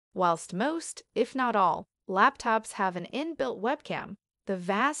Whilst most, if not all, laptops have an inbuilt webcam, the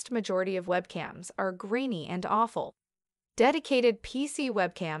vast majority of webcams are grainy and awful. Dedicated PC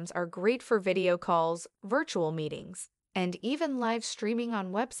webcams are great for video calls, virtual meetings, and even live streaming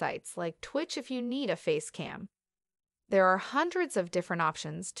on websites like Twitch if you need a face cam. There are hundreds of different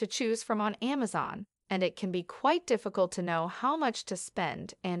options to choose from on Amazon, and it can be quite difficult to know how much to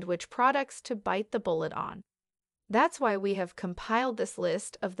spend and which products to bite the bullet on. That's why we have compiled this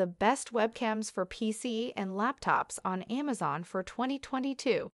list of the best webcams for PC and laptops on Amazon for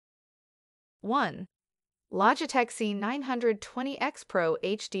 2022. 1. Logitech C920X Pro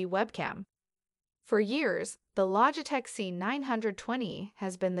HD Webcam. For years, the Logitech C920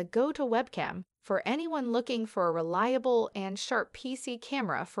 has been the go-to webcam for anyone looking for a reliable and sharp PC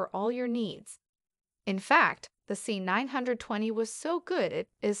camera for all your needs. In fact, the C920 was so good it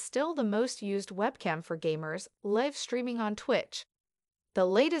is still the most used webcam for gamers live streaming on Twitch. The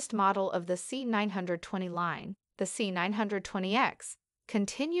latest model of the C920 line, the C920X,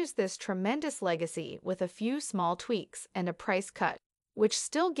 continues this tremendous legacy with a few small tweaks and a price cut, which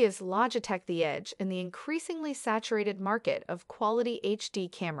still gives Logitech the edge in the increasingly saturated market of quality HD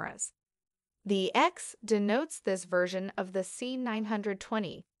cameras. The X denotes this version of the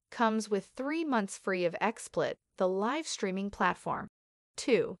C920 comes with 3 months free of XSplit, the live streaming platform.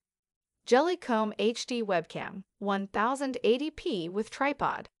 2. Jellycomb HD Webcam 1080p with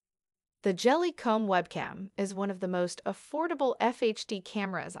tripod. The Jellycomb webcam is one of the most affordable FHD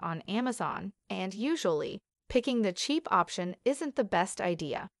cameras on Amazon, and usually, picking the cheap option isn't the best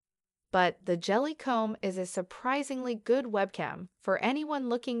idea. But the Jellycomb is a surprisingly good webcam for anyone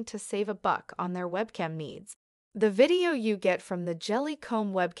looking to save a buck on their webcam needs. The video you get from the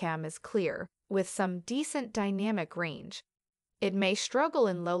Jellycomb webcam is clear, with some decent dynamic range. It may struggle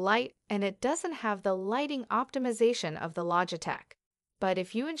in low light, and it doesn't have the lighting optimization of the Logitech. But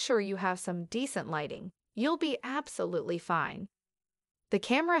if you ensure you have some decent lighting, you'll be absolutely fine. The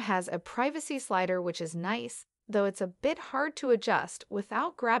camera has a privacy slider which is nice, though it's a bit hard to adjust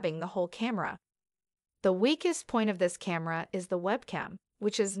without grabbing the whole camera. The weakest point of this camera is the webcam,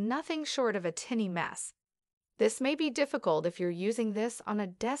 which is nothing short of a tinny mess. This may be difficult if you're using this on a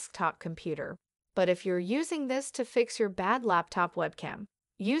desktop computer, but if you're using this to fix your bad laptop webcam,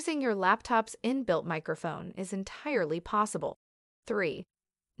 using your laptop's inbuilt microphone is entirely possible. 3.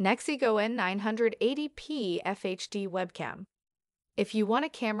 NexiGo N980p FHD Webcam. If you want a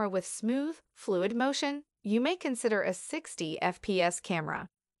camera with smooth, fluid motion, you may consider a 60 FPS camera.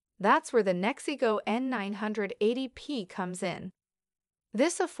 That's where the NexiGo N980p comes in.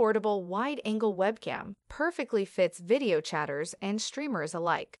 This affordable wide-angle webcam perfectly fits video chatters and streamers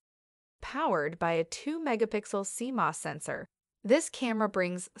alike. Powered by a 2-megapixel CMOS sensor, this camera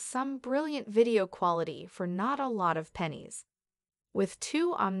brings some brilliant video quality for not a lot of pennies. With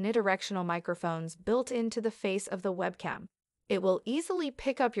 2 omnidirectional microphones built into the face of the webcam, it will easily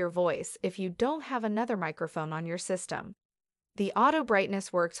pick up your voice if you don't have another microphone on your system. The auto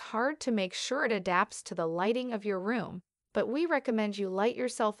brightness works hard to make sure it adapts to the lighting of your room, but we recommend you light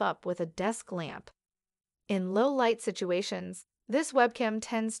yourself up with a desk lamp. In low light situations, this webcam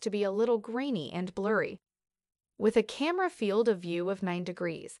tends to be a little grainy and blurry. With a camera field of view of 9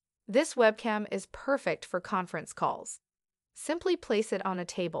 degrees, this webcam is perfect for conference calls. Simply place it on a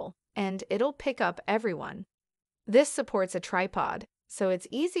table, and it'll pick up everyone. This supports a tripod, so it's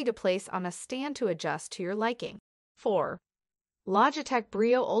easy to place on a stand to adjust to your liking. 4. Logitech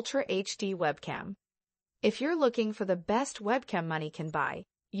BRIO Ultra HD Webcam. If you're looking for the best webcam money can buy,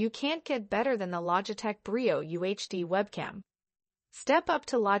 you can't get better than the Logitech BRIO UHD webcam. Step up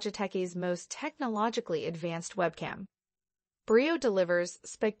to Logitech's most technologically advanced webcam. BRIO delivers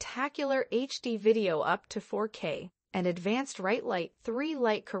spectacular HD video up to 4K and advanced right light 3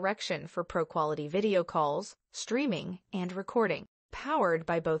 light correction for pro-quality video calls, streaming, and recording. Powered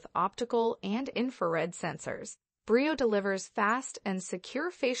by both optical and infrared sensors, BRIO delivers fast and secure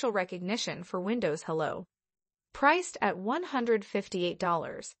facial recognition for Windows Hello. Priced at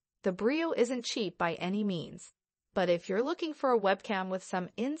 $158, the BRIO isn't cheap by any means. But if you're looking for a webcam with some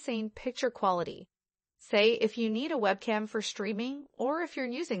insane picture quality, say if you need a webcam for streaming or if you're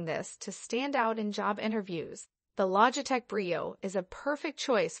using this to stand out in job interviews, the Logitech BRIO is a perfect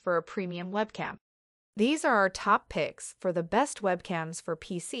choice for a premium webcam. These are our top picks for the best webcams for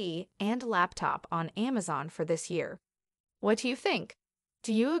PC and laptop on Amazon for this year. What do you think?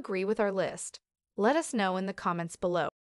 Do you agree with our list? Let us know in the comments below.